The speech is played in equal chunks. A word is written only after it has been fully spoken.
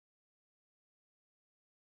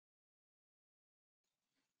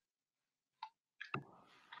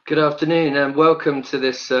Good afternoon and welcome to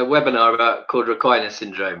this webinar about Cauda Equina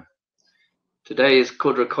syndrome. Today is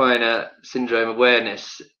Cauda Equina Syndrome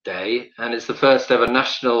Awareness Day, and it's the first ever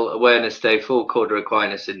National Awareness Day for Cauda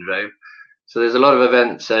Equina syndrome. So there's a lot of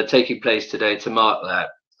events taking place today to mark that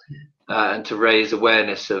and to raise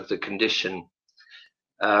awareness of the condition.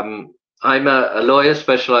 I'm a lawyer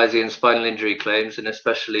specialising in spinal injury claims and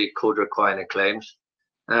especially Cauda Equina claims.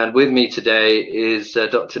 And with me today is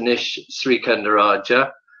Dr. Nish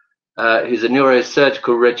Srikandarajah, who's a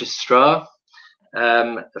neurosurgical registrar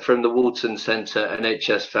from the Walton Centre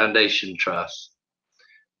NHS Foundation Trust.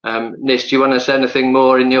 Nish, do you want to say anything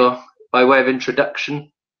more by way of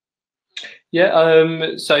introduction? Yeah, I'm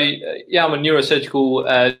a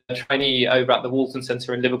neurosurgical trainee over at the Walton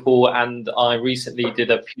Centre in Liverpool, and I recently did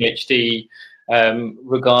a PhD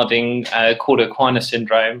regarding Cauda Equina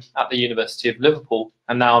syndrome at the University of Liverpool,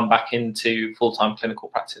 and now I'm back into full-time clinical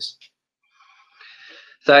practice.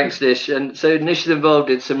 Thanks, Nish. And so Nish is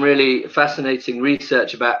involved in some really fascinating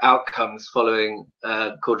research about outcomes following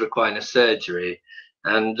Cauda Equina surgery,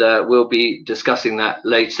 and we'll be discussing that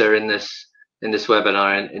later in this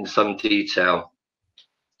webinar in some detail.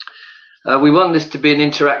 We want this to be an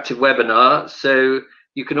interactive webinar, so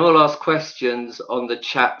you can all ask questions on the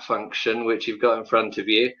chat function, which you've got in front of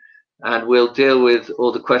you, and we'll deal with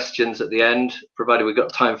all the questions at the end, provided we've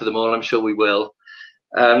got time for them all. I'm sure we will.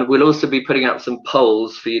 We'll also be putting up some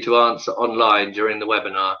polls for you to answer online during the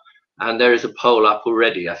webinar, and there is a poll up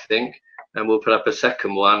already, I think, and we'll put up a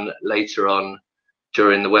second one later on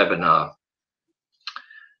during the webinar.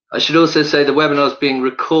 I should also say the webinar is being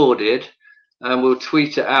recorded, and we'll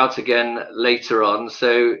tweet it out again later on,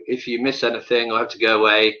 so if you miss anything or have to go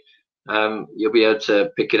away, you'll be able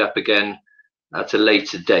to pick it up again at a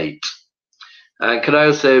later date. And can I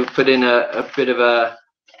also put in a bit of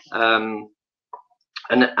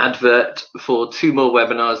an advert for two more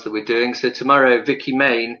webinars that we're doing. So tomorrow, Vicky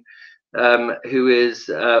Main, who is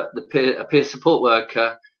a peer support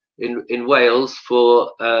worker in Wales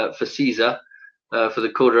for CSER, for the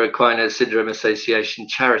Cauda Equina Syndrome Association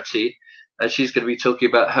charity, she's going to be talking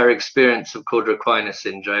about her experience of Cauda Equina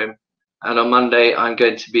syndrome. And on Monday, I'm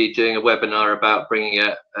going to be doing a webinar about bringing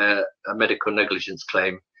a medical negligence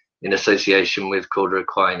claim in association with Cauda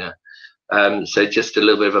Equina. So just a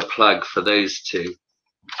little bit of a plug for those two.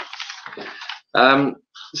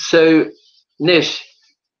 So Nish,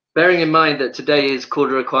 bearing in mind that today is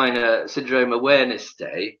Cauda Equina Syndrome Awareness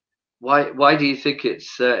Day, why do you think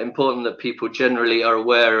it's important that people generally are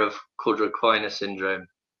aware of Cauda Equina syndrome?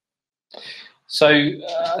 So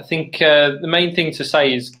I think the main thing to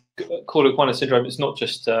say is Cauda Equina syndrome is not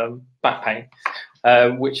just back pain,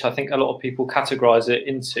 which I think a lot of people categorize it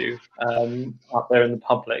into out there in the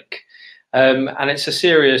public. And it's a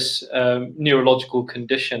serious neurological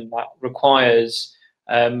condition that requires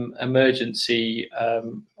emergency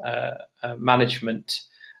management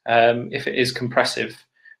if it is compressive,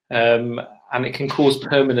 and it can cause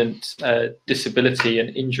permanent disability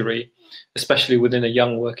and injury, especially within a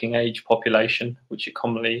young working age population, which it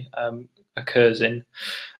commonly occurs in.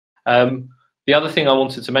 The other thing I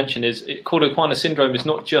wanted to mention is Cauda Equina syndrome is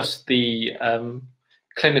not just the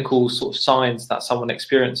clinical sort of signs that someone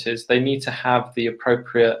experiences. They need to have the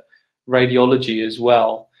appropriate radiology as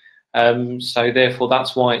well. So therefore,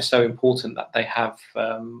 that's why it's so important that they have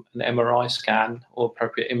an MRI scan or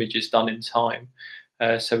appropriate images done in time,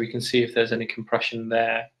 so we can see if there's any compression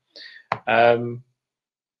there. And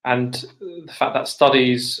the fact that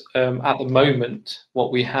studies at the moment,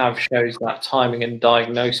 what we have shows that timing and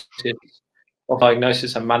diagnosis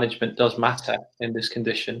and management does matter in this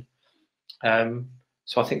condition.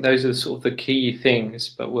 So I think those are sort of the key things,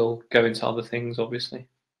 but we'll go into other things, obviously.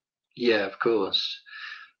 Yeah, of course.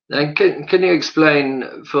 And can you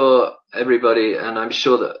explain for everybody, and I'm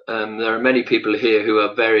sure that there are many people here who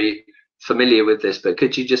are very familiar with this, but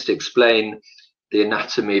could you just explain the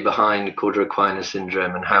anatomy behind Cauda Equina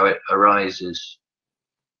syndrome and how it arises?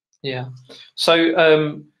 Yeah.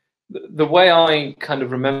 So the way I kind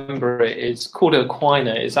of remember it is Cauda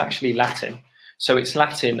Equina is actually Latin. So it's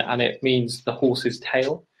Latin and it means the horse's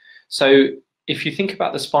tail. So if you think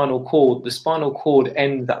about the spinal cord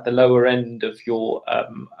ends at the lower end of your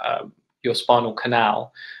spinal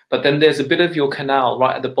canal, but then there's a bit of your canal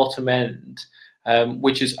right at the bottom end,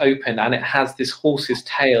 which is open, and it has this horse's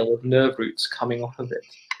tail of nerve roots coming off of it.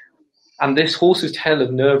 And this horse's tail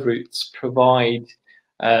of nerve roots provide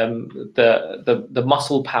the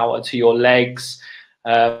muscle power to your legs,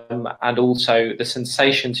 and also the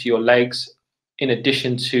sensation to your legs, in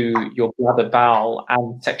addition to your bladder, bowel,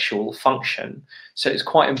 and sexual function. So it's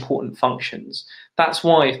quite important functions. That's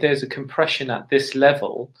why if there's a compression at this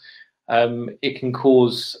level, it can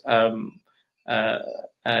cause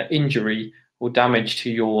injury or damage to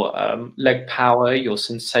your leg power, your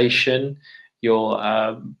sensation, your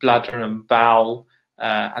bladder and bowel,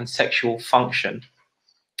 and sexual function.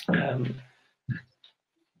 So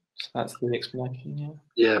that's the explanation.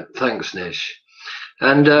 Yeah, thanks, Nish.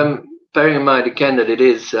 And bearing in mind again that it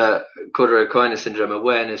is Cauda Equina Syndrome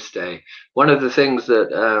Awareness Day, one of the things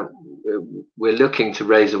that we're looking to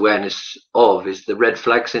raise awareness of is the red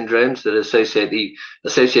flag syndromes that are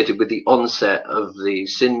associated with the onset of the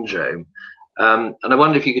syndrome. And I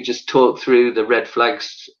wonder if you could just talk through the red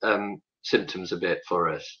flags symptoms a bit for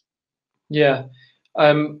us. Yeah,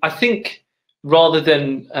 I think rather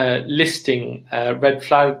than listing red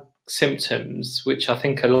flag symptoms, which I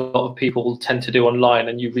think a lot of people tend to do online,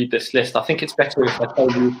 and you read this list, I think it's better if I tell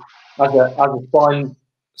you, as a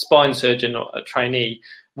spine surgeon or a trainee,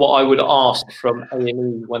 what I would ask from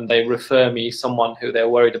A&E when they refer me someone who they're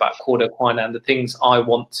worried about Cauda Equina, and the things I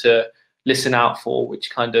want to listen out for, which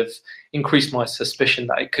kind of increase my suspicion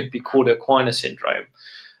that it could be Cauda Equina syndrome.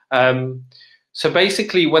 So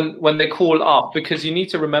basically, when they call up, because you need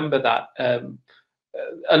to remember that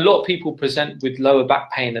a lot of people present with lower back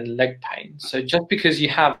pain and leg pain. So just because you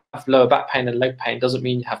have lower back pain and leg pain doesn't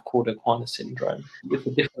mean you have Cauda Equina syndrome. It's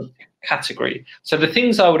a different category. So the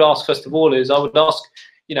things I would ask, first of all, is I would ask,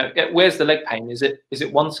 where's the leg pain? Is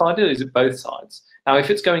it one-sided or is it both sides? Now, if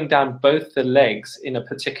it's going down both the legs in a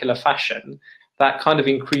particular fashion, that kind of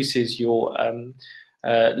increases your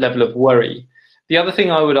level of worry. The other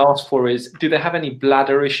thing I would ask for is, do they have any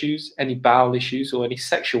bladder issues, any bowel issues, or any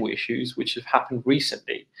sexual issues which have happened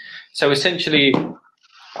recently? So essentially,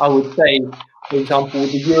 I would say, for example,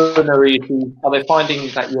 with the urinary issues, are they finding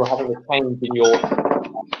that you're having a change in your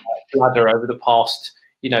bladder over the past,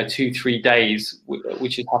 2-3 days,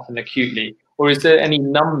 which has happened acutely? Or is there any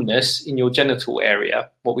numbness in your genital area,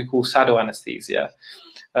 what we call saddle anesthesia?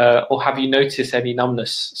 Or have you noticed any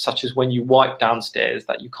numbness, such as when you wipe downstairs,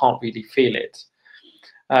 that you can't really feel it?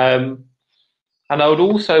 And I would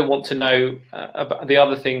also want to know about the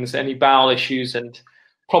other things, any bowel issues and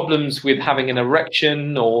problems with having an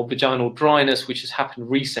erection or vaginal dryness, which has happened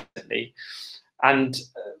recently. And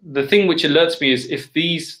the thing which alerts me is if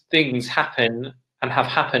these things happen and have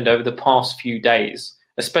happened over the past few days,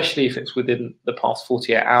 especially if it's within the past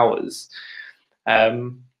 48 hours,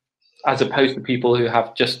 as opposed to people who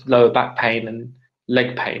have just lower back pain and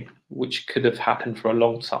leg pain, which could have happened for a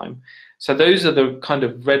long time. So those are the kind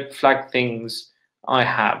of red flag things I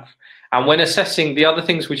have. And when assessing the other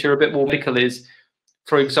things which are a bit more medical is,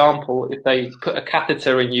 for example, if they put a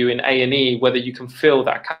catheter in you in A&E, whether you can feel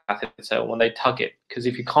that catheter when they tug it. Because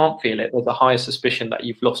if you can't feel it, there's a higher suspicion that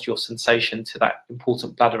you've lost your sensation to that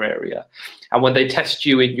important bladder area. And when they test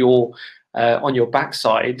you in your on your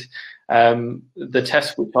backside, the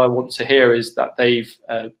test which I want to hear is that they've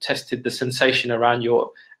tested the sensation around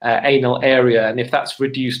your anal area, and if that's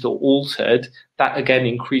reduced or altered, that again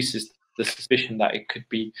increases the suspicion that it could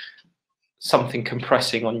be something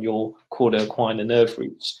compressing on your Cauda Equina nerve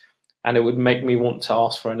roots, and it would make me want to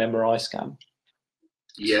ask for an MRI scan.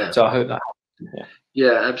 Yeah. So I hope that.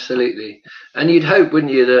 Yeah, absolutely. And you'd hope,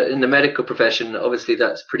 wouldn't you, that in the medical profession, obviously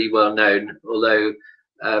that's pretty well known, although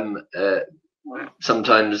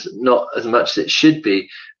sometimes not as much as it should be.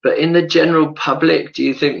 But in the general public, do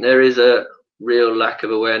you think there is a real lack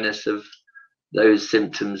of awareness of those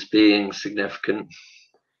symptoms being significant?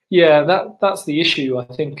 Yeah, that's the issue, I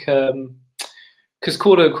think, because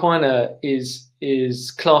Cauda Equina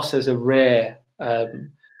is classed as a rare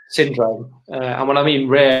syndrome, and when I mean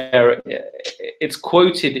rare, it's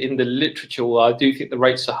quoted in the literature. I do think the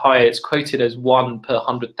rates are higher. It's quoted as 1 per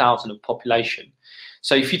 100,000 of population.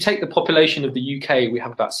 So if you take the population of the UK, we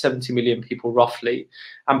have about 70 million people roughly,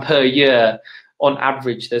 and per year, on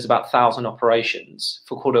average, there's about 1,000 operations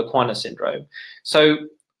for Cauda Equina syndrome. So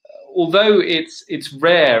although it's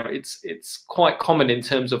rare, it's quite common in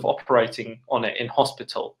terms of operating on it in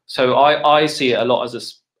hospital. So I see it a lot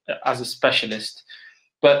as a specialist.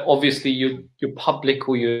 But obviously, your public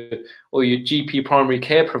or your GP primary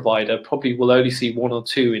care provider probably will only see 1 or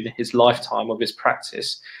 2 in his lifetime of his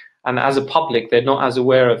practice. And as a public, they're not as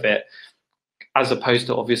aware of it, as opposed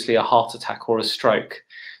to obviously a heart attack or a stroke.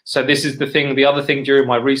 So this is the thing. The other thing during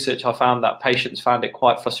my research, I found that patients found it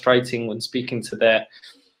quite frustrating when speaking to their,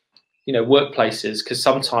 workplaces, because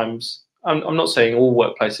sometimes, I'm not saying all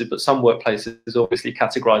workplaces, but some workplaces obviously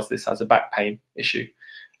categorize this as a back pain issue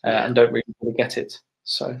and don't really get it.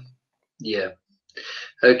 So, yeah.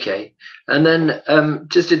 Okay. And then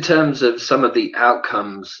just in terms of some of the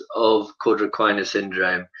outcomes of Cauda Equina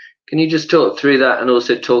syndrome, can you just talk through that and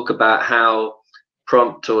also talk about how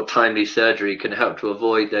prompt or timely surgery can help to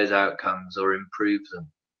avoid those outcomes or improve them?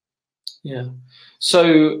 Yeah.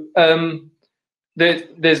 So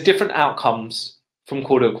there's different outcomes from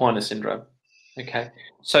Cauda Equina syndrome. Okay.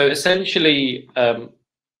 So essentially,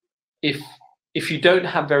 if you don't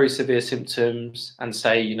have very severe symptoms and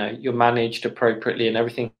say, you know, you're managed appropriately and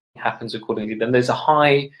everything happens accordingly, then there's a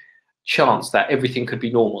high chance that everything could be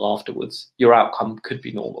normal afterwards. Your outcome could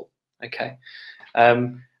be normal. Okay.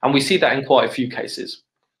 And we see that in quite a few cases.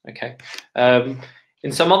 Okay.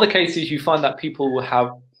 In some other cases, you find that people will have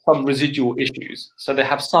some residual issues. So they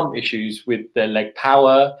have some issues with their leg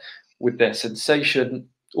power, with their sensation,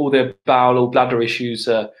 or their bowel or bladder issues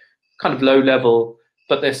are kind of low level,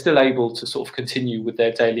 but they're still able to sort of continue with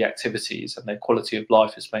their daily activities and their quality of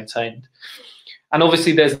life is maintained. And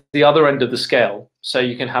obviously there's the other end of the scale. So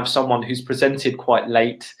you can have someone who's presented quite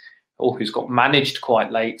late or who's got managed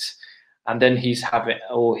quite late, and then he's having,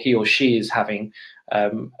 or he or she is having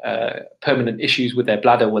permanent issues with their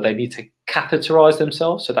bladder where they need to catheterize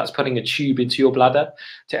themselves. So that's putting a tube into your bladder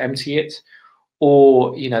to empty it.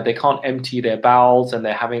 Or, you know, they can't empty their bowels and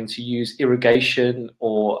they're having to use irrigation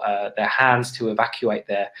or their hands to evacuate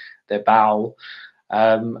their bowel,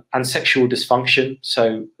 and sexual dysfunction.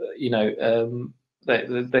 So, you know,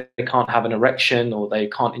 they can't have an erection or they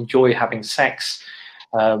can't enjoy having sex.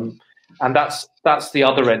 And that's the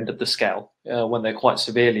other end of the scale when they're quite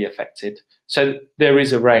severely affected. So there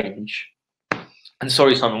is a range. And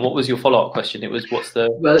sorry, Simon, what was your follow-up question? It was what's the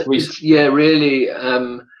reason? Yeah, really.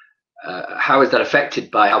 How is that affected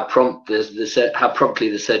by how promptly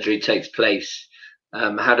the surgery takes place?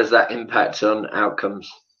 How does that impact on outcomes?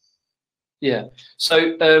 Yeah,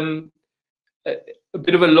 so a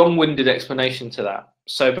bit of a long-winded explanation to that.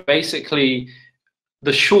 So basically,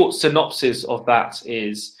 the short synopsis of that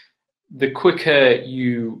is the quicker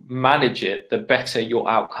you manage it, the better your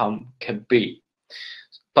outcome can be.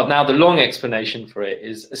 But now the long explanation for it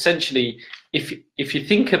is essentially, if you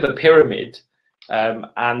think of a pyramid,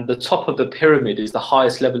 and the top of the pyramid is the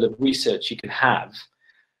highest level of research you can have,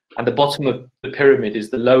 and the bottom of the pyramid is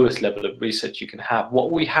the lowest level of research you can have.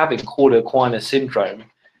 What we have in Cauda Equina syndrome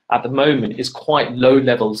at the moment is quite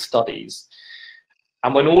low-level studies.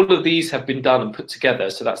 And when all of these have been done and put together,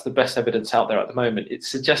 so that's the best evidence out there at the moment, it's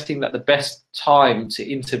suggesting that the best time to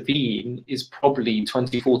intervene is probably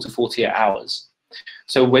 24 to 48 hours.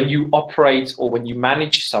 So when you operate or when you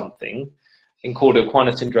manage something in Cauda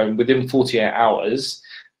Equina syndrome within 48 hours,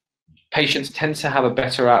 patients tend to have a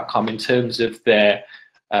better outcome in terms of their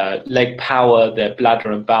leg power, their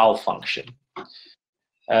bladder and bowel function.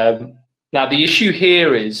 Now, the issue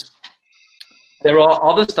here is there are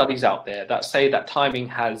other studies out there that say that timing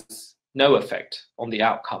has no effect on the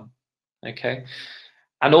outcome, okay?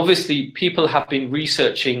 And obviously, people have been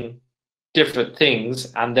researching different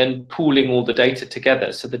things and then pooling all the data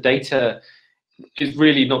together. So the data is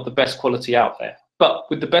really not the best quality out there. But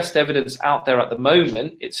with the best evidence out there at the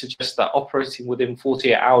moment, it suggests that operating within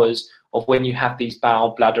 48 hours of when you have these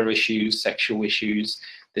bowel, bladder issues, sexual issues,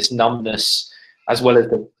 this numbness, as well as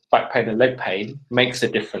the back pain and leg pain, makes a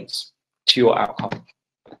difference to your outcome.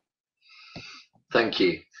 Thank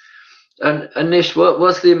you. And Nish,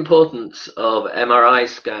 what's the importance of MRI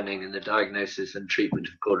scanning in the diagnosis and treatment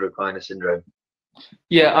of Cauda Equina syndrome?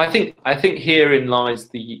 Yeah, I think herein lies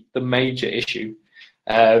the major issue.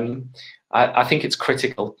 I think it's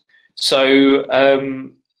critical. So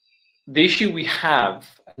the issue we have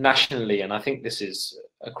nationally, and I think this is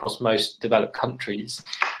across most developed countries,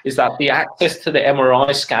 is that the access to the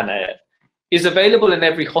MRI scanner is available in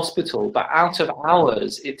every hospital, but out of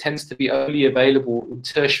hours, it tends to be only available in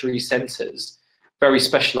tertiary centres, very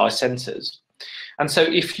specialised centres. And so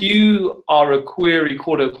if you are a query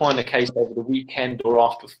Cauda Equina case over the weekend or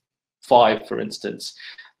after 5, for instance,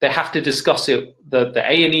 they have to discuss it, the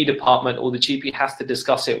A&E department or the GP has to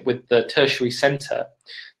discuss it with the tertiary centre.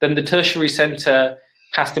 Then the tertiary centre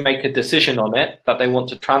has to make a decision on it that they want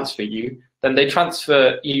to transfer you. Then they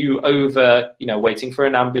transfer you over, you know, waiting for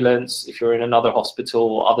an ambulance if you're in another hospital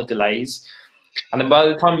or other delays. And then by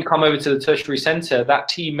the time you come over to the tertiary centre, that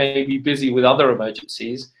team may be busy with other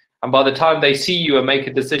emergencies. And by the time they see you and make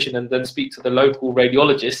a decision and then speak to the local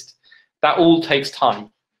radiologist, that all takes time.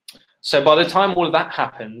 So by the time all of that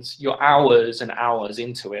happens, you're hours and hours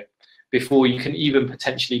into it before you can even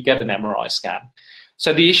potentially get an MRI scan.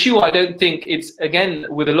 So the issue, I don't think it's, again,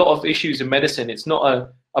 with a lot of issues in medicine, it's not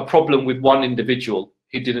a problem with one individual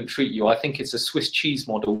who didn't treat you. I think it's a Swiss cheese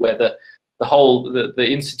model where the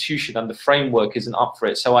institution and the framework isn't up for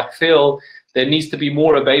it. So I feel there needs to be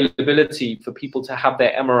more availability for people to have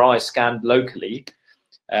their MRI scanned locally.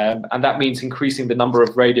 And that means increasing the number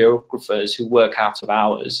of radiographers who work out of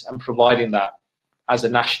hours and providing that as a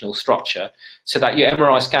national structure, so that your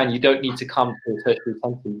MRI scan, you don't need to come to a tertiary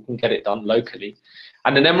centre, you can get it done locally.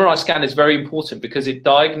 And an MRI scan is very important because it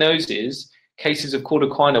diagnoses cases of Cauda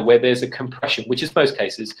Equina where there's a compression, which is most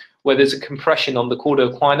cases, where there's a compression on the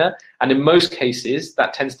Cauda Equina, and in most cases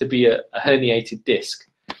that tends to be a herniated disc.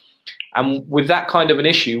 And with that kind of an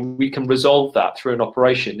issue, we can resolve that through an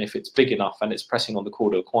operation if it's big enough and it's pressing on the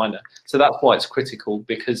Cauda Equina. So that's why it's critical,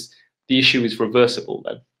 because the issue is reversible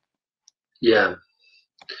then. Yeah.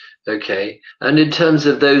 Okay. And in terms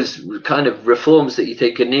of those kind of reforms that you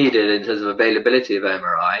think are needed in terms of availability of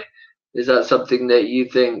MRI, is that something that you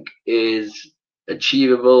think is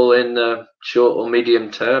achievable in the short or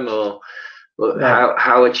medium term, or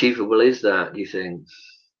how achievable is that, you think?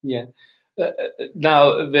 Yeah.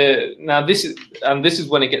 Now this is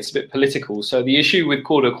when it gets a bit political. So the issue with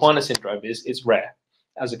Cauda Equina syndrome is it's rare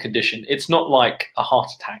as a condition. It's not like a heart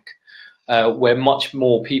attack where much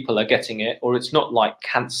more people are getting it, or it's not like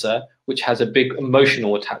cancer, which has a big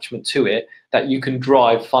emotional attachment to it that you can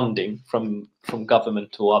drive funding from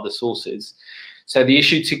government or other sources. So the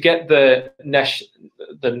issue to get the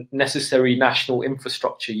necessary national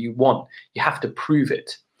infrastructure you want, you have to prove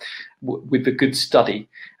it with a good study,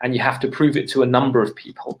 and you have to prove it to a number of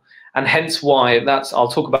people. And hence why I'll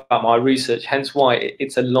talk about my research, hence why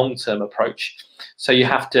it's a long-term approach. So you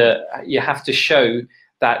have to show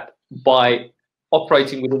that by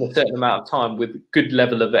operating within a certain amount of time with good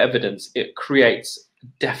level of evidence, it creates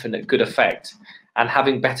definite good effect, and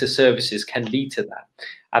having better services can lead to that.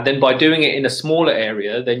 And then by doing it in a smaller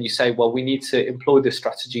area, then you say, well, we need to employ this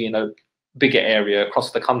strategy in a bigger area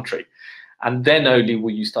across the country. And then only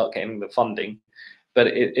will you start getting the funding. But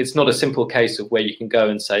it's not a simple case of where you can go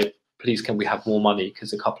and say, please, can we have more money?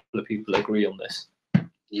 Because a couple of people agree on this.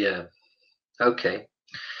 Yeah. Okay.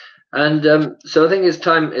 And so I think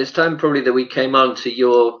it's time probably that we came on to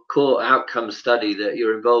your core outcome study that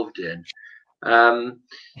you're involved in.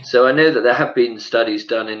 So I know that there have been studies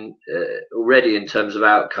done already in terms of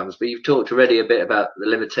outcomes, but you've talked already a bit about the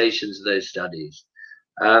limitations of those studies.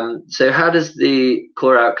 So how does the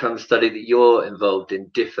core outcome study that you're involved in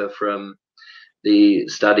differ from the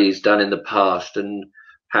studies done in the past, and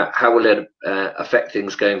how will it affect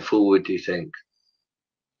things going forward, do you think?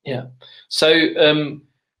 Yeah. So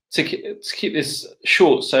to keep this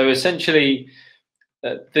short, so essentially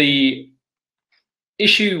the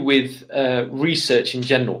issue with research in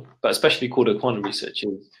general, but especially Cauda Equina research,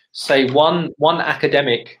 is say one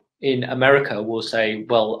academic in America will say,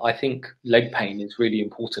 well, I think leg pain is really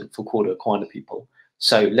important for Cauda Equina people,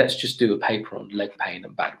 so let's just do a paper on leg pain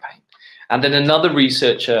and back pain. And then another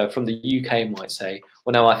researcher from the UK might say,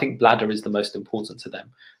 well, no, I think bladder is the most important to them.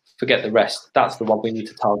 Forget the rest. That's the one we need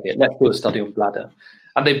to target. Let's do a study on bladder.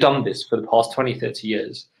 And they've done this for the past 20, 30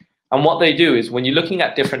 years. And what they do is when you're looking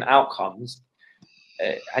at different outcomes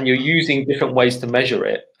and you're using different ways to measure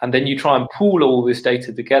it, and then you try and pool all this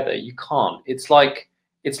data together, you can't. It's like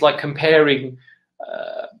comparing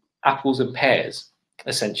apples and pears,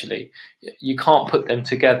 essentially. You can't put them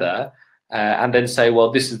together and then say, well,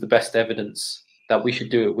 this is the best evidence that we should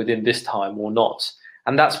do it within this time or not.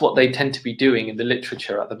 And that's what they tend to be doing in the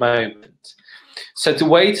literature at the moment. So the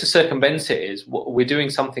way to circumvent it is we're doing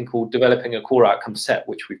something called developing a core outcome set,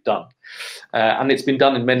 which we've done. And it's been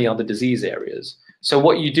done in many other disease areas. So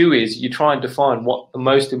what you do is you try and define what the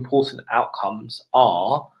most important outcomes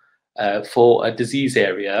are for a disease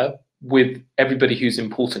area with everybody who's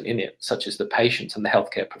important in it, such as the patients and the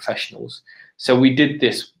healthcare professionals. So we did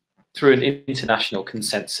this through an international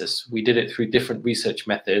consensus. We did it through different research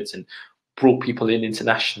methods and brought people in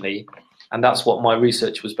internationally. And that's what my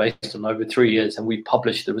research was based on over 3 years. And we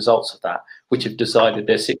published the results of that, which have decided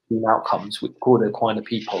there's 16 outcomes with Cauda Equina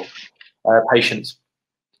people, patients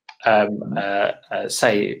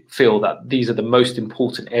feel that these are the most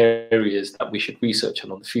important areas that we should research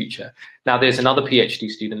on the future. Now, there's another PhD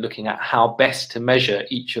student looking at how best to measure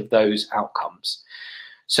each of those outcomes.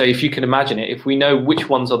 So if you can imagine it, if we know which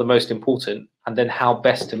ones are the most important and then how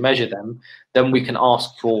best to measure them, then we can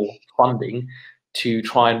ask for funding to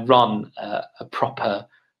try and run a proper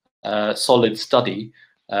solid study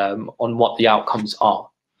on what the outcomes are,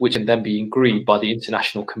 which can then be agreed by the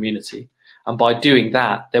international community. And by doing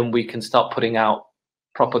that, then we can start putting out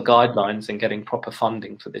proper guidelines and getting proper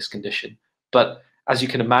funding for this condition. But as you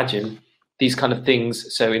can imagine, these kind of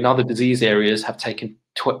things, so in other disease areas, have taken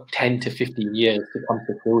 10 to 15 years to come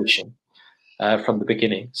to fruition from the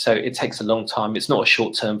beginning. So it takes a long time. It's not a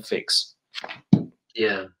short-term fix.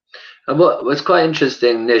 Yeah. And what's quite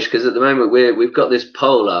interesting, Nish, because at the moment we've got this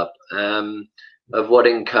poll up of what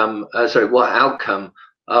outcome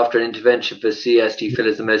after an intervention for CS do you feel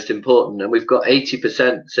is the most important, and we've got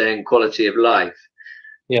 80% saying quality of life.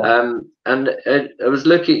 And I was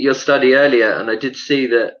looking at your study earlier, and I did see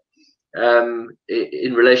that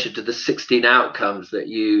in relation to the 16 outcomes that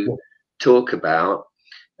you talk about,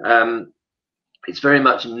 it's very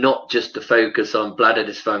much not just the focus on bladder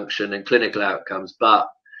dysfunction and clinical outcomes, but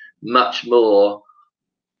much more,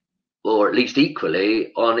 or at least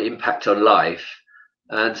equally, on impact on life.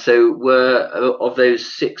 And so of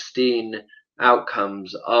those 16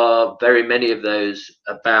 outcomes, are very many of those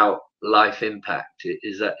about life impact?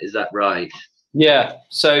 Is that right? Yeah.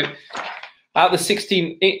 So out of the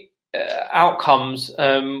 16 outcomes,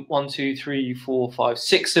 1, 2, 3, 4, 5,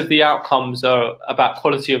 6 of the outcomes are about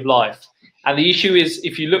quality of life. And the issue is,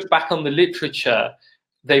 if you look back on the literature,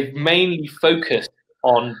 they've mainly focused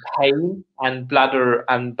on pain and bladder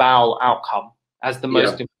and bowel outcome as the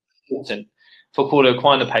most important for Cauda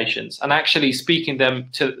Equina patients. And actually speaking them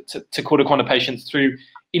to Cauda Equina patients through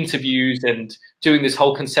interviews and doing this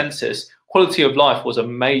whole consensus, quality of life was a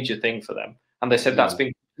major thing for them. And they said that's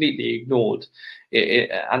been completely ignored.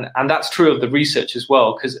 And that's true of the research as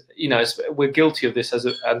well, because, you know, we're guilty of this as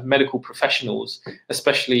medical professionals,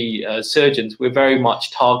 especially surgeons. We're very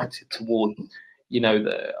much targeted toward, you know,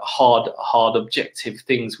 the hard objective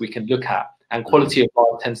things we can look at, and quality of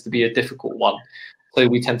life tends to be a difficult one, so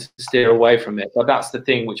we tend to steer away from it. But that's the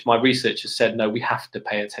thing which my research has said, no, we have to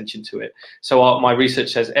pay attention to it. So my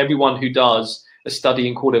research says everyone who does a study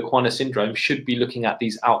in Cauda Equina syndrome should be looking at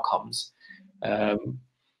these outcomes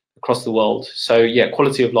across the world. So yeah,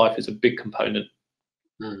 quality of life is a big component.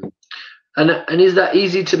 And is that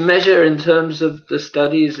easy to measure in terms of the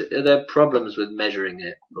studies? Are there problems with measuring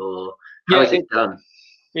it, or how is it done?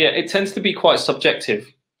 Yeah, it tends to be quite subjective.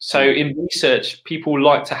 So in research, people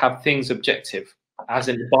like to have things objective, as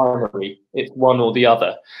in binary, it's one or the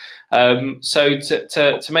other. So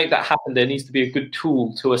to make that happen, there needs to be a good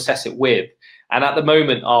tool to assess it with. And at the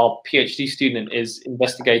moment, our PhD student is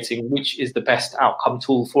investigating which is the best outcome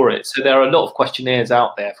tool for it. So there are a lot of questionnaires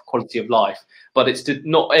out there for quality of life, but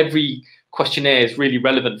not every questionnaire is really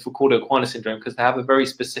relevant for Cauda Equina syndrome, because they have a very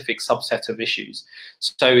specific subset of issues.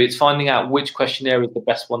 So it's finding out which questionnaire is the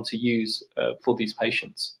best one to use for these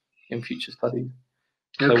patients in future studies.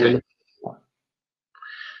 Okay.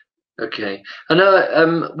 Okay.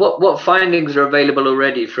 And what findings are available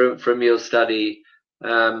already from your study?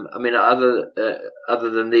 I mean, other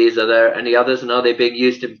than these, are there any others, and are they being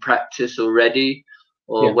used in practice already,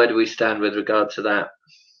 or where do we stand with regard to that?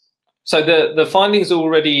 So the findings have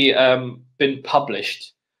already been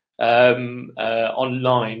published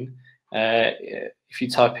online. If you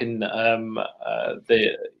type in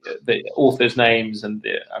the authors' names and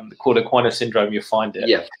the Cauda Equina syndrome, you'll find it.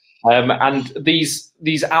 Yeah. And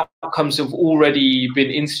these outcomes have already been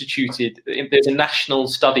instituted. There's a national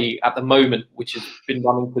study at the moment which has been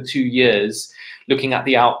running for 2 years, looking at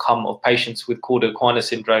the outcome of patients with Cauda Equina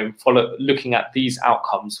syndrome, looking at these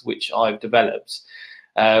outcomes which I've developed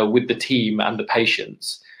with the team and the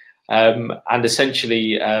patients. And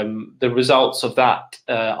essentially, the results of that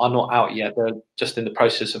are not out yet. They're just in the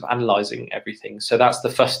process of analysing everything. So that's the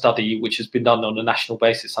first study which has been done on a national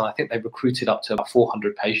basis, and I think they've recruited up to about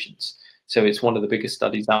 400 patients. So it's one of the biggest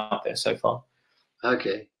studies out there so far.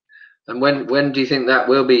 Okay. And when do you think that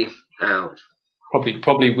will be out?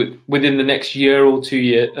 Probably within the next year or 2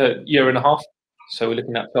 year, year and a half. So we're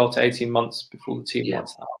looking at 12 to 18 months before the team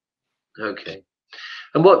wants that. Okay.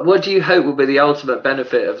 And what do you hope will be the ultimate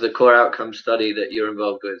benefit of the core outcome study that you're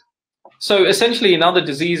involved with? So essentially, in other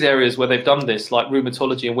disease areas where they've done this, like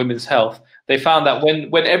rheumatology and women's health, they found that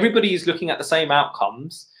when everybody is looking at the same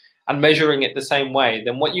outcomes and measuring it the same way,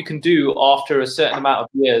 then what you can do after a certain amount of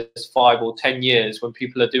years, 5 or 10 years, when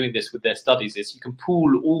people are doing this with their studies, is you can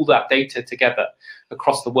pool all that data together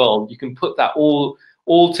across the world. You can put that all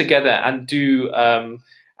together and do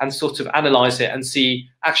and sort of analyze it and see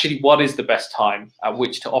actually what is the best time at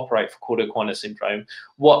which to operate for Cauda Equina syndrome.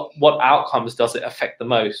 What outcomes does it affect the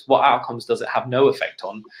most? What outcomes does it have no effect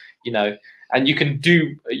on? You know, and you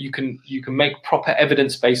can make proper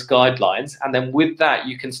evidence-based guidelines, and then with that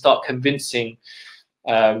you can start convincing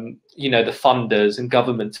you know, the funders and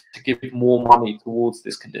government to give more money towards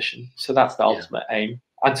this condition. So that's the ultimate aim.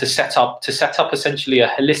 And to set up essentially a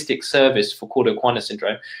holistic service for Cauda Equina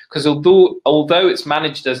syndrome, because although it's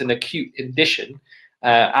managed as an acute condition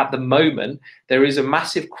at the moment, there is a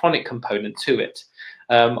massive chronic component to it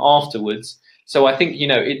afterwards. So I think, you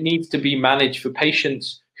know, it needs to be managed for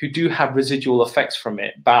patients who do have residual effects from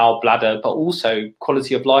it, bowel, bladder, but also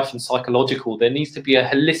quality of life and psychological. There needs to be a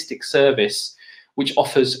holistic service which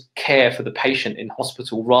offers care for the patient in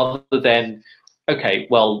hospital, rather than, okay,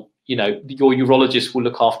 well, you know, your urologist will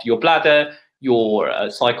look after your bladder, your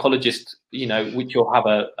psychologist, which you'll have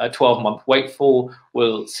a 12-month wait for,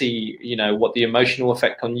 will see, what the emotional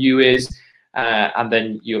effect on you is. And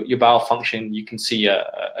then your bowel function, you can see a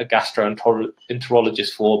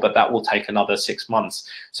gastroenterologist for, but that will take another 6 months.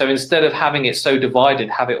 So instead of having it so divided,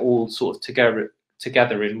 have it all sort of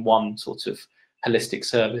together in one sort of holistic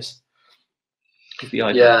service.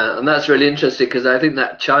 Yeah, and that's really interesting, because I think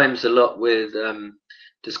that chimes a lot with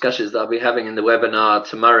discussions that I'll be having in the webinar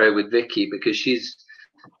tomorrow with Vicky, because she's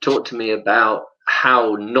talked to me about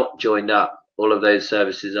how not joined up all of those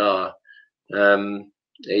services are. And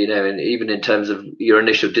even in terms of your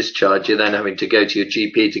initial discharge, you're then having to go to your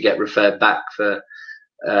GP to get referred back for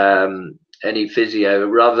any physio,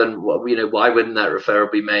 rather than, why wouldn't that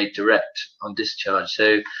referral be made direct on discharge?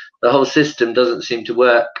 So the whole system doesn't seem to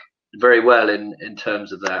work very well in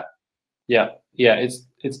terms of that. Yeah, it's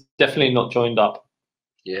definitely not joined up.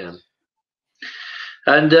 Yeah.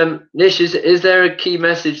 And Nish, is there a key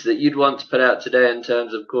message that you'd want to put out today in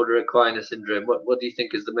terms of Cauda Equina syndrome? What do you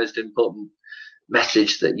think is the most important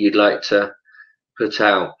message that you'd like to put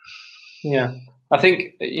out? Yeah, I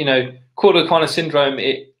think Cauda Equina syndrome,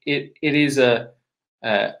 it is an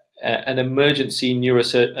emergency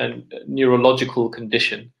neurological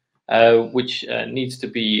condition which needs to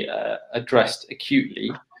be addressed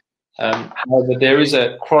acutely. However, there is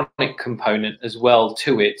a chronic component as well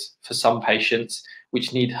to it for some patients,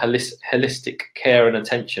 which need holistic care and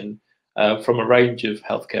attention from a range of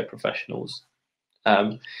healthcare professionals.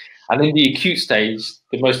 And in the acute stage,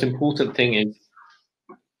 the most important thing is,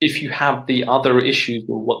 if you have the other issues,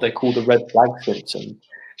 or what they call the red flag symptoms,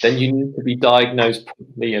 then you need to be diagnosed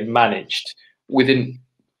properly and managed within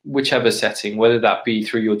whichever setting, whether that be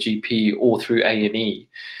through your GP or through A&E.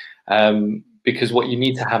 Because what you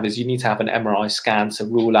need to have is an MRI scan to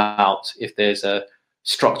rule out if there's a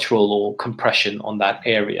structural or compression on that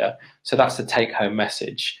area. So that's the take-home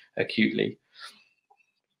message acutely.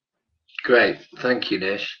 Great, thank you,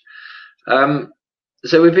 Nish.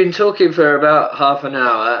 So we've been talking for about half an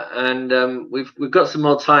hour, and we've got some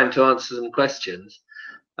more time to answer some questions.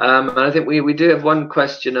 And I think we do have one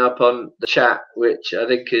question up on the chat, which I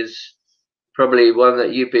think is probably one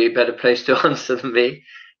that you'd be better placed to answer than me,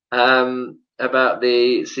 about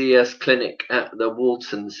the CES clinic at the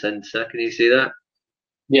Walton Centre. Can you see that?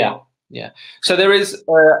 Yeah. So there is,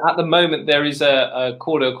 at the moment, there is a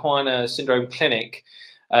Cauda Equina syndrome clinic,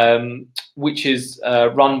 which is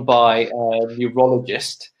run by a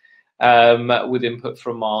neurologist with input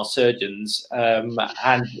from our surgeons, and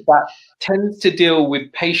that tends to deal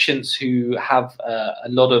with patients who have a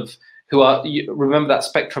lot of, remember that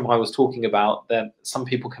spectrum I was talking about, that some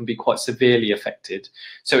people can be quite severely affected.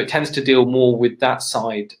 So it tends to deal more with that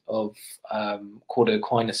side of Cauda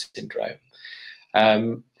Equina syndrome.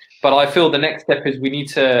 But I feel the next step is we need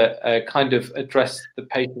to kind of address the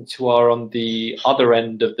patients who are on the other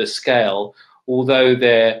end of the scale, although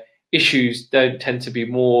their issues don't tend to be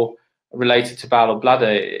more related to bowel or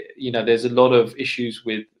bladder. There's a lot of issues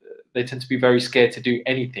with, they tend to be very scared to do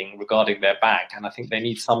anything regarding their back, and I think they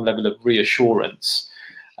need some level of reassurance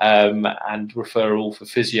and referral for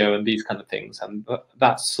physio and these kind of things, and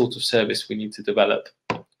that sort of service we need to develop.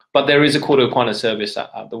 But there is a Cauda Equina service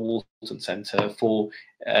at the Walton Centre for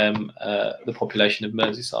the population of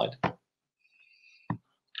Merseyside.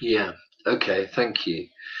 Yeah. Okay. Thank you.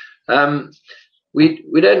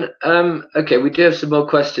 We don't. Okay. We do have some more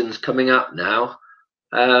questions coming up now.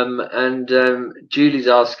 And Julie's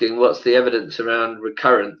asking, what's the evidence around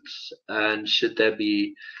recurrence, and should there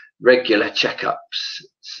be regular checkups?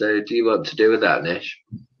 So, do you want to do with that, Nish?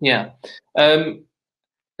 Yeah.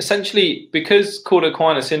 Essentially, because Cauda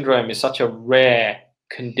Equina syndrome is such a rare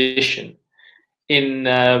condition, in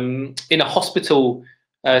a hospital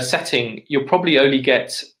setting, you'll probably only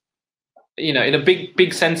get, in a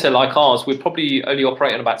big centre like ours, we'd probably only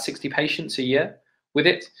operate on about 60 patients a year with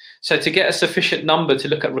it. So to get a sufficient number to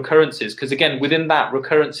look at recurrences, because again, within that,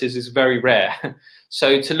 recurrences is very rare.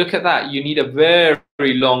 So to look at that, you need a very,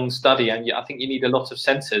 very long study, and I think you need a lot of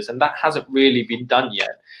centres, and that hasn't really been done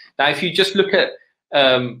yet. Now, if you just look at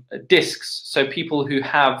discs, so people who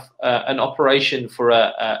have an operation for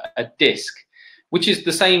a disc, which is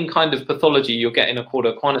the same kind of pathology you'll get in a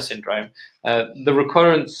Cauda Equina syndrome, the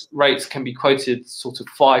recurrence rates can be quoted sort of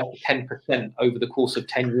 5 to 10% over the course of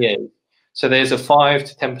 10 years. So there's a 5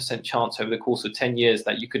 to 10% chance over the course of 10 years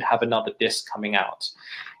that you could have another disc coming out.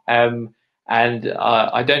 And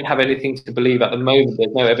I don't have anything to believe at the moment.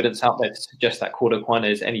 There's no evidence out there to suggest that Cauda Equina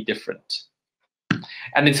is any different.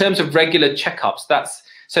 And in terms of regular checkups,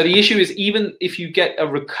 so the issue is, even if you get a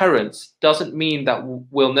recurrence, doesn't mean that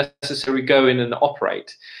we'll necessarily go in and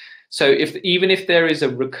operate. So even if there is a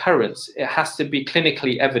recurrence, it has to be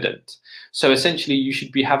clinically evident. So essentially, you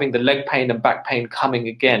should be having the leg pain and back pain coming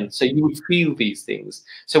again. So you would feel these things.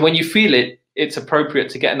 So when you feel it, it's appropriate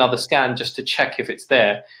to get another scan just to check if it's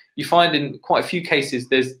there. You find in quite a few cases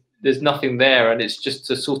there's nothing there, and it's just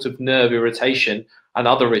a sort of nerve irritation and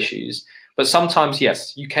other issues. But sometimes,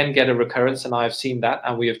 yes, you can get a recurrence, and I have seen that,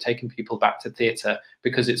 and we have taken people back to theatre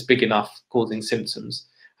because it's big enough, causing symptoms,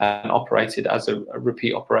 and operated as a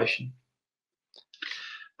repeat operation.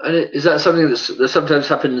 And is that something that sometimes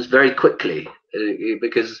happens very quickly?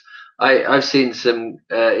 Because I've seen some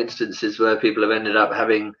instances where people have ended up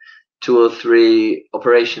having 2 or 3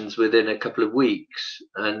 operations within a couple of weeks,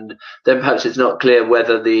 and then perhaps it's not clear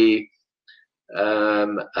whether the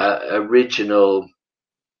original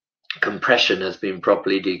compression has been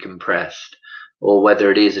properly decompressed, or whether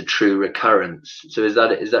it is a true recurrence. So is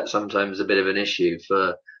that sometimes a bit of an issue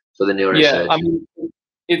for the neurosurgeon? Yeah, I mean,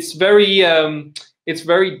 it's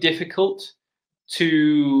very difficult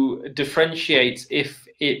to differentiate if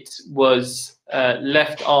it was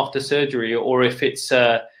left after surgery or if it's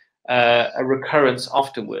a recurrence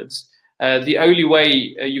afterwards. The only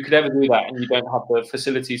way you could ever do that, and you don't have the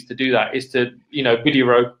facilities to do that, is to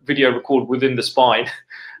video record within the spine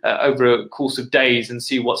over a course of days and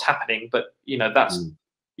see what's happening. But that's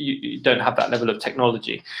you don't have that level of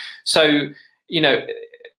technology. So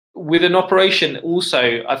with an operation,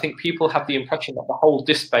 also, I think people have the impression that the whole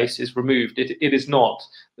disc space is removed. It is not.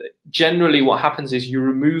 Generally, what happens is you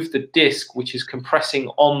remove the disc, which is compressing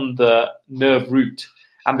on the nerve root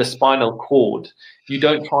and the spinal cord. You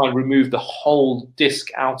don't try and remove the whole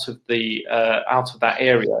disc out of that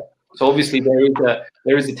area. So obviously,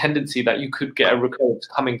 there is a tendency that you could get a recurrence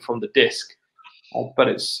coming from the disc, but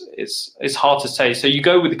it's hard to say. So you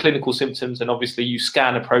go with the clinical symptoms, and obviously you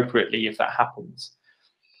scan appropriately if that happens.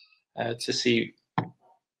 To see.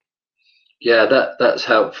 Yeah, that's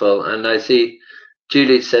helpful, and I see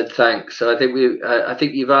Julie said thanks. So I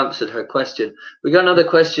think you've answered her question. We got another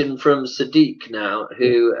question from Sadiq now,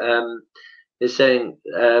 who is saying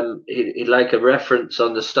he'd like a reference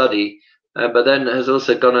on the study, but then has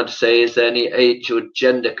also gone on to say, is there any age or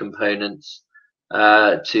gender components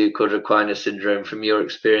to Cauda Equina syndrome from your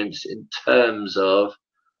experience in terms of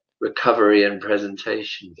recovery and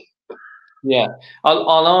presentation? Yeah,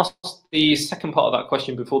 I'll ask the second part of that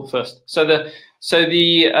question before the first. So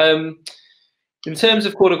in terms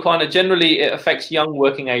of Cauda Equina, generally it affects young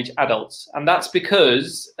working age adults, and that's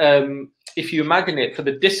because if you imagine it, for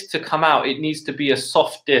the disc to come out, it needs to be a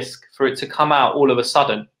soft disc for it to come out all of a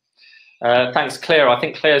sudden. Thanks, Claire. I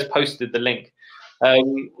think Claire's posted the link.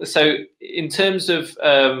 So in terms of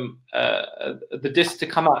the disc to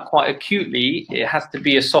come out quite acutely, it has to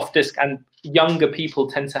be a soft disc, and younger people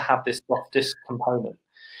tend to have this soft disc component.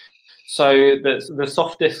 So the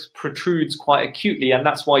soft disc protrudes quite acutely, and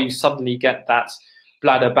that's why you suddenly get that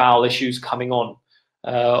bladder bowel issues coming on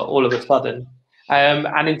all of a sudden.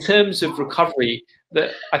 And in terms of recovery,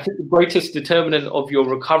 I think the greatest determinant of your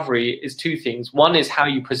recovery is 2 things. One is how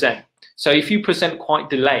you present. So if you present quite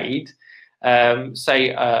delayed, say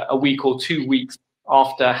a week or 2 weeks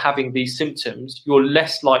after having these symptoms, you're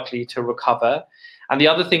less likely to recover. And the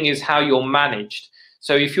other thing is how you're managed.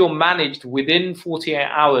 So if you're managed within 48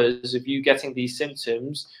 hours of you getting these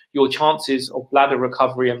symptoms, your chances of bladder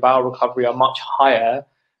recovery and bowel recovery are much higher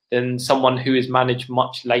than someone who is managed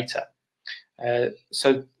much later.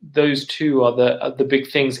 So those 2 are the big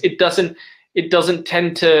things. It doesn't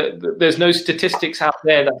tend to, there's no statistics out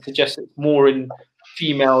there that suggest it's more in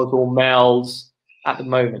females or males at the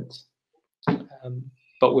moment,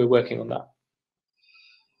 but we're working on that.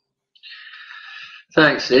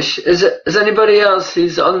 Thanks, Nish. Is anybody else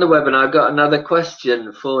who's on the webinar? I've got another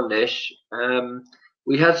question for Nish.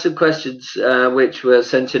 We had some questions which were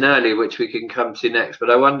sent in early, which we can come to next, but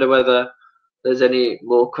I wonder whether there's any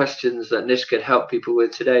more questions that Nish could help people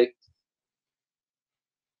with today.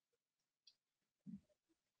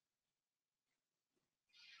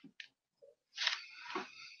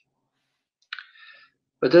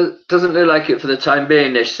 But it doesn't look like it for the time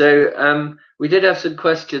being, Nish. So we did have some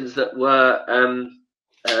questions that were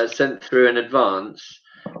sent through in advance,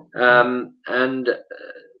 and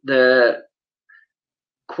they're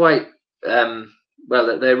quite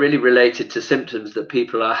well, they're really related to symptoms that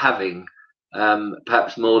people are having,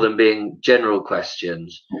 perhaps more than being general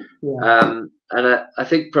questions. Yeah. And I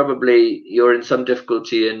think probably you're in some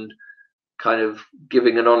difficulty in kind of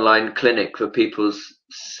giving an online clinic for people's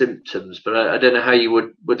symptoms, but I don't know how you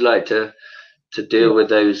would like to deal with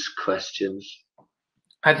those questions.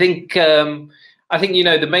 I think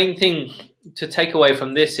the main thing to take away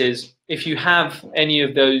from this is, if you have any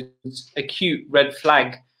of those acute red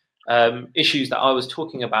flag issues that I was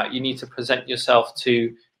talking about, you need to present yourself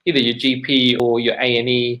to either your GP or your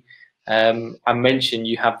A&E and mention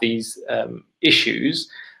you have these issues.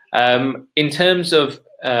 In terms of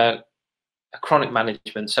chronic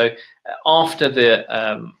management, so after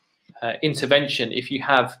the intervention, if you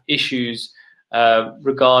have issues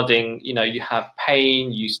regarding, you have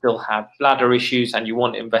pain, you still have bladder issues, and you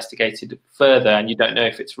want it investigated further, and you don't know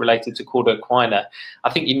if it's related to Cauda Equina, I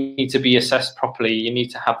think you need to be assessed properly. You need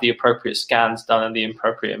to have the appropriate scans done and the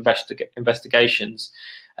appropriate investigations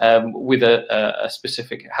with a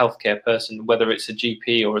specific healthcare person, whether it's a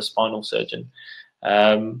GP or a spinal surgeon.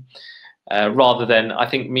 Rather than, I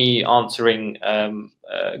think, me answering,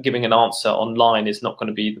 giving an answer online is not going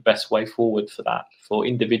to be the best way forward for that, for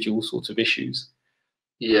individual sorts of issues.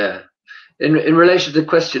 Yeah. In relation to the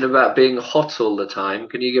question about being hot all the time,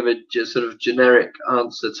 can you give a just sort of generic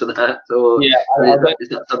answer to that, or is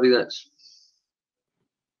that something that's?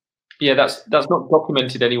 Yeah, that's not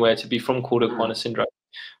documented anywhere to be from Cauda Equina syndrome.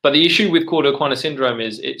 But the issue with Cauda Equina syndrome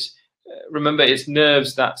is remember, it's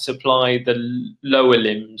nerves that supply the lower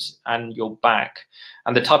limbs and your back,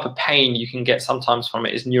 and the type of pain you can get sometimes from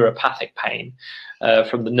it is neuropathic pain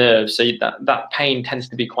from the nerves. So that pain tends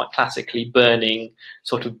to be quite classically burning,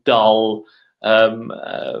 sort of dull,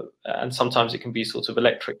 and sometimes it can be sort of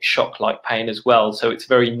electric shock-like pain as well. So it's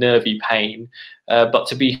very nervy pain. But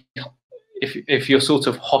to be, if you're sort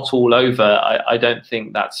of hot all over, I don't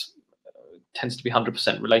think that's tends to be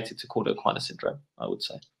 100% related to Cauda Equina syndrome, I would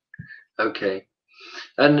say. Okay,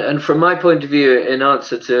 and from my point of view, in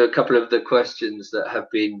answer to a couple of the questions that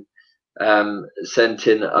have been sent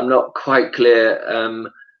in, I'm not quite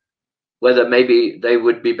clear whether maybe they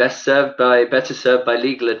would be better served by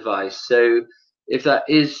legal advice. So if that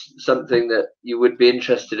is something that you would be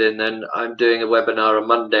interested in, then I'm doing a webinar on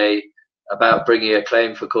Monday about bringing a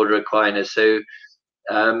claim for Cauda Equina. So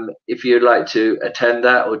if you'd like to attend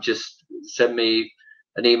that, or just send me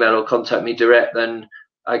an email or contact me direct, then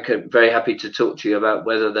I could very happy to talk to you about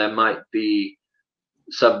whether there might be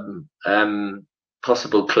some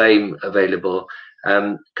possible claim available,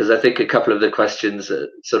 because I think a couple of the questions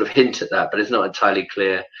sort of hint at that, but it's not entirely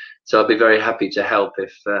clear. So I'll be very happy to help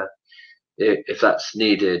if that's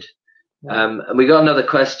needed. And we got another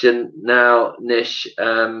question now, Nish,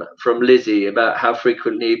 from Lizzie, about how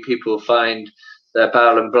frequently people find their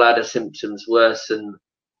bowel and bladder symptoms worsen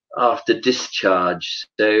after discharge.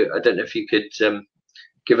 So I don't know if you could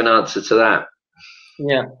give an answer to that.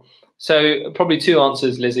 Yeah, so probably two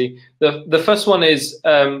answers, Lizzie. The first one is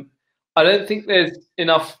I don't think there's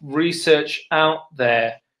enough research out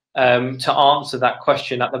there to answer that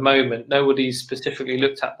question at the moment. Nobody's specifically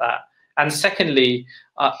looked at that. And secondly,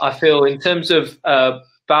 I feel in terms of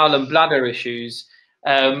bowel and bladder issues,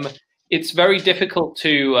 it's very difficult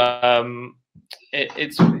to,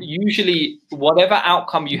 it's usually whatever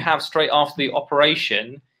outcome you have straight after the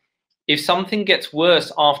operation, if something gets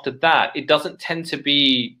worse after that, it doesn't tend to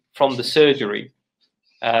be from the surgery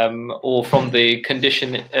or from the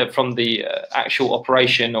condition, from the actual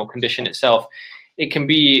operation or condition itself. It can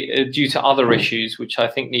be due to other issues, which I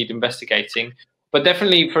think need investigating. But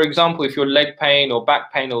definitely, for example, if your leg pain or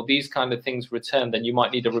back pain or these kind of things return, then you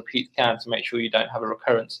might need a repeat scan to make sure you don't have a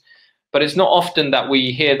recurrence. But it's not often that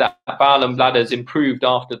we hear that bowel and bladder is improved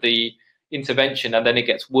after the intervention and then it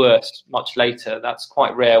gets worse much later. That's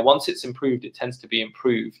quite rare. Once it's improved, it tends to be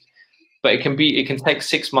improved. But it can take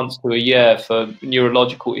 6 months to a year for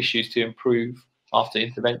neurological issues to improve after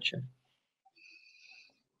intervention.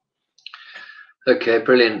 Okay,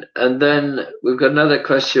 brilliant. And then we've got another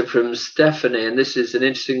question from Stephanie, and this is an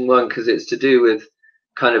interesting one because it's to do with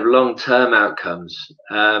kind of long-term outcomes.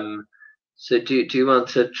 So do you want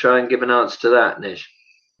to try and give an answer to that, Nish?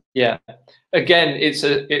 Yeah, again, it's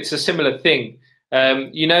a similar thing.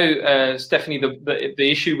 Stephanie, the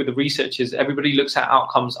issue with the research is everybody looks at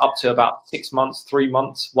outcomes up to about 6 months, 3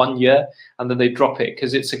 months, 1 year, and then they drop it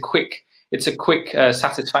because it's a quick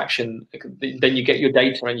satisfaction. Then you get your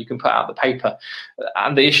data and you can put out the paper.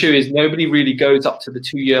 And the issue is nobody really goes up to the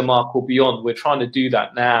 2-year mark or beyond. We're trying to do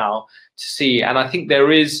that now to see, and I think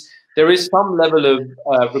there is some level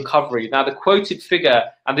of recovery. Now, the quoted figure,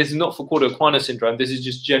 and this is not for Cauda Equina syndrome, this is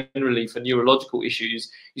just generally for neurological issues,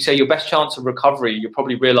 you say your best chance of recovery, you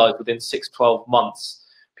probably realize within 6-12 months,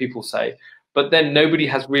 people say. But then nobody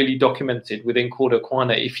has really documented within Cauda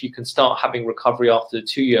Equina if you can start having recovery after the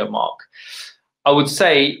 2-year mark. I would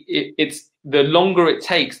say it's the longer it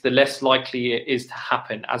takes, the less likely it is to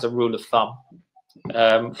happen as a rule of thumb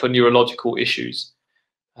for neurological issues.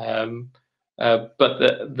 But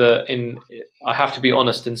I have to be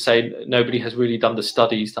honest and say nobody has really done the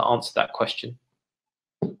studies to answer that question.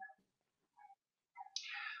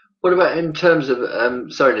 What about in terms of,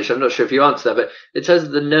 sorry, Nish, I'm not sure if you answered that, but in terms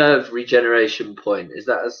of the nerve regeneration point, is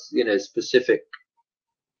that a specific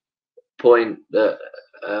point that,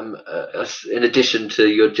 in addition to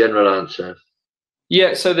your general answer?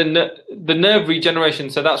 Yeah, so the nerve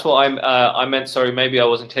regeneration. So that's what I meant. Sorry, maybe I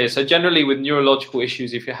wasn't clear. So generally, with neurological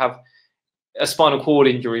issues, if you have a spinal cord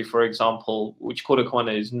injury, for example, which Cauda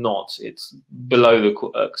Equina is not, it's below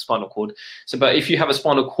the spinal cord. So, but if you have a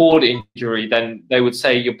spinal cord injury, then they would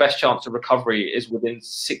say your best chance of recovery is within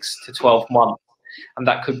 6 to 12 months, and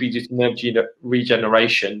that could be due to nerve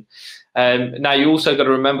regeneration. Now, you also got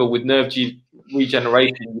to remember with nerve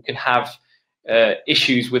regeneration, you can have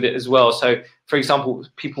issues with it as well. So, for example,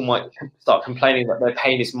 people might start complaining that their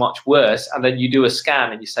pain is much worse, and then you do a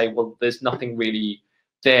scan and you say, well, there's nothing really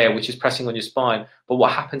there which is pressing on your spine. But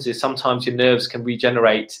what happens is sometimes your nerves can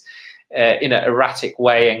regenerate in an erratic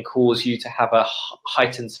way and cause you to have a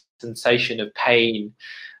heightened sensation of pain,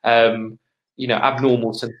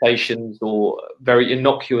 abnormal sensations, or very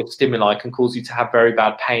innocuous stimuli can cause you to have very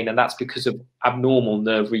bad pain, and that's because of abnormal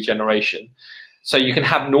nerve regeneration. So you can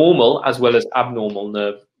have normal as well as abnormal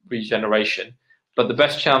nerve regeneration, but the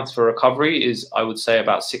best chance for recovery is, I would say,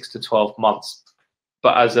 about 6 to 12 months.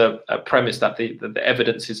 But as a premise that the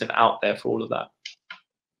evidence isn't out there for all of that.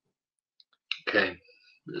 Okay,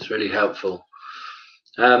 that's really helpful.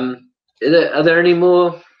 Are there any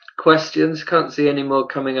more questions? Can't see any more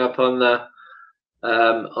coming up on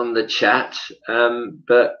the chat.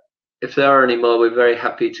 But if there are any more, we're very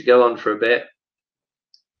happy to go on for a bit.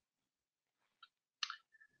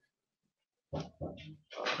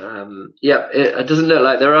 Yeah, it doesn't look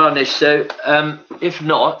like there are, Nish. So if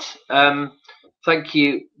not, thank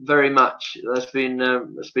you very much. That's been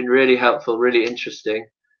really helpful, really interesting.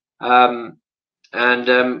 And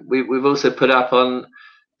we've also put up on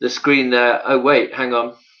the screen there. Oh wait, hang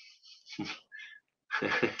on.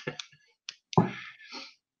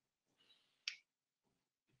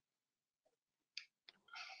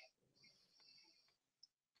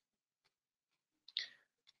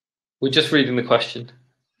 We're just reading the question.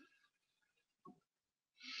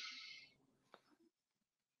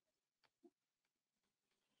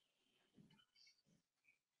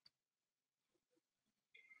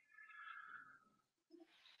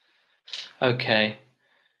 Okay.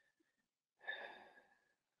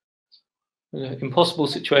 Impossible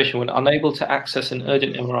situation when unable to access an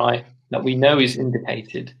urgent MRI that we know is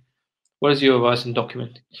indicated. What is your advice on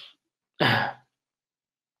documenting?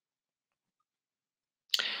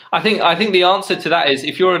 I think the answer to that is,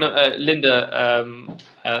 if you're Linda,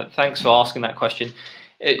 thanks for asking that question.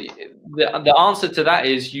 The answer to that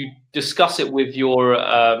is you discuss it with your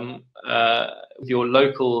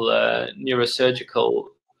local neurosurgical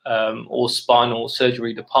or spinal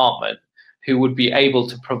surgery department, who would be able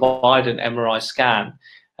to provide an MRI scan.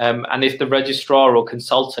 And if the registrar or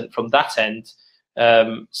consultant from that end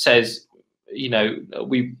says,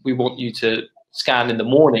 we want you to scan in the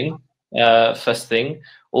morning, first thing,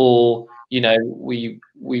 or we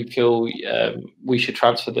feel we should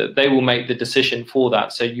transfer that, they will make the decision for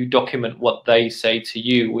that. So you document what they say to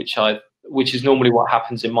you, which is normally what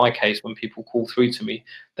happens in my case when people call through to me.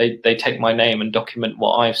 They take my name and document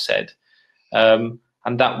what I've said, and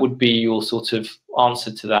that would be your sort of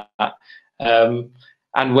answer to that.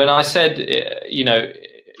 And when I said,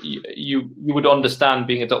 you would understand,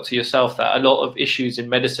 being a doctor yourself, that a lot of issues in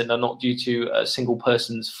medicine are not due to a single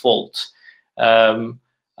person's fault.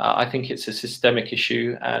 I think it's a systemic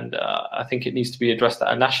issue, and I think it needs to be addressed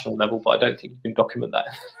at a national level, but I don't think you can document that.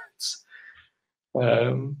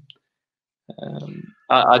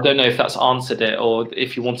 I don't know if that's answered it, or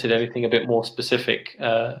if you wanted anything a bit more specific.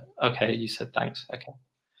 Okay, you said thanks. Okay.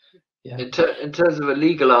 Yeah. In terms of a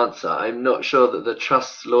legal answer, I'm not sure that the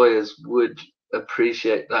trust lawyers would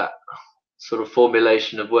appreciate that sort of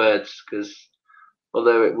formulation of words, because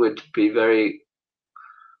although it would be very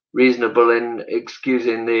reasonable in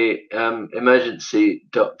excusing the emergency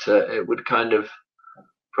doctor, it would kind of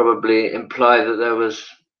probably imply that there was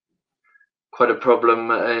quite a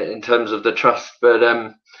problem in terms of the trust. But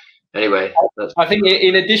anyway, I think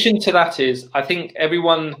in addition to that is, I think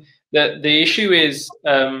everyone, the issue is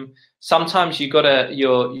sometimes you gotta,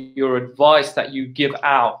 your advice that you give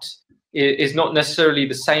out is not necessarily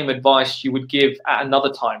the same advice you would give at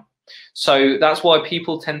another time. So that's why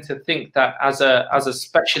people tend to think that as a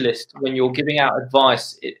specialist, when you're giving out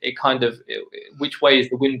advice, it kind of, which way is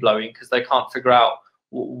the wind blowing, because they can't figure out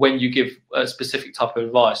when you give a specific type of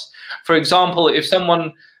advice. For example, if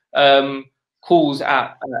someone calls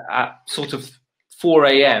at sort of 4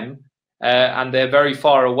 a.m. And they're very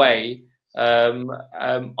far away,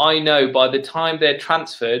 I know by the time they're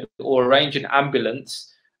transferred or arrange an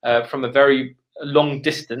ambulance, from a very long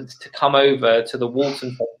distance to come over to the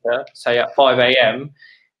Walton Centre, say at 5 a.m.,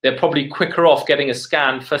 they're probably quicker off getting a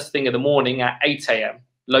scan first thing in the morning at 8 a.m.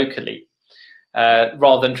 locally,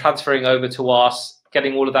 rather than transferring over to us,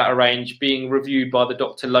 getting all of that arranged, being reviewed by the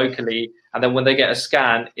doctor locally, and then when they get a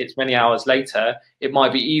scan, it's many hours later. It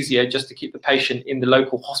might be easier just to keep the patient in the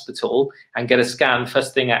local hospital and get a scan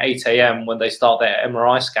first thing at 8 a.m. when they start their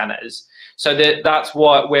MRI scanners. So that's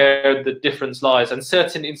where the difference lies. And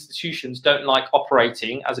certain institutions don't like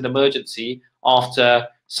operating as an emergency after,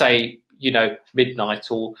 say, midnight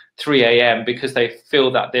or 3 a.m. because they feel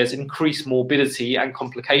that there's increased morbidity and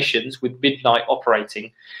complications with midnight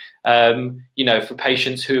operating. For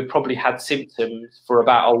patients who have probably had symptoms for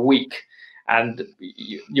about a week, and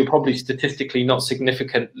you're probably statistically not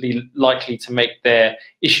significantly likely to make their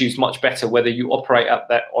issues much better whether you operate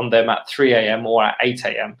on them at 3 a.m. or at 8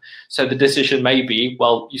 a.m. So the decision may be,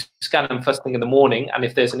 well, you scan them first thing in the morning, and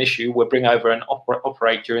if there's an issue, we'll bring over and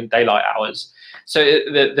operate during daylight hours. So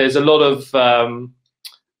there's a lot of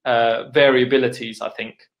variabilities, I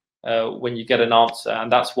think, when you get an answer,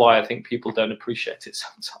 and that's why I think people don't appreciate it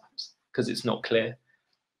sometimes, because it's not clear.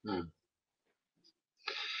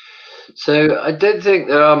 So I don't think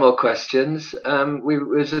there are more questions.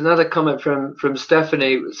 There's another comment from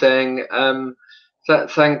Stephanie saying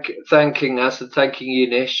thanking us and thanking you,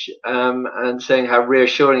 Nish, and saying how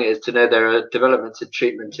reassuring it is to know there are developments in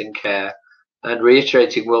treatment and care, and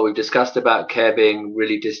reiterating what we've discussed about care being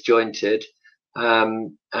really disjointed,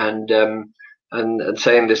 and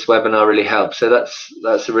saying this webinar really helps. So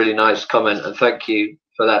that's a really nice comment, and thank you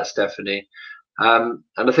for that, Stephanie. And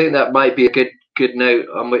I think that might be a good note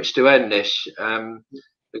on which to end, Nish,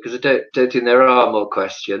 because I don't think there are more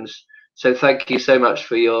questions. So thank you so much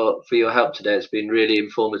for your help today. It's been really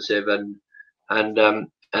informative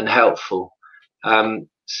and helpful.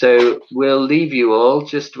 So we'll leave you all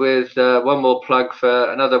just with one more plug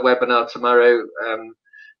for another webinar tomorrow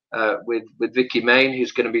with Vicky Main,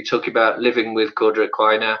 who's going to be talking about living with Cauda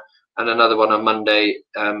Equina, and another one on Monday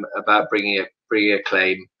about bringing a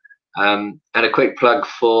claim. And a quick plug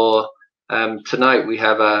for tonight, we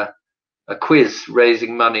have a quiz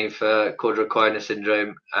raising money for Cauda Equina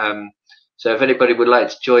syndrome. So if anybody would like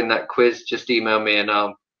to join that quiz, just email me and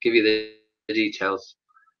I'll give you the details.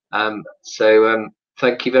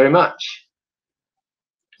 Thank you very much.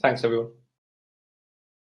 Thanks, everyone.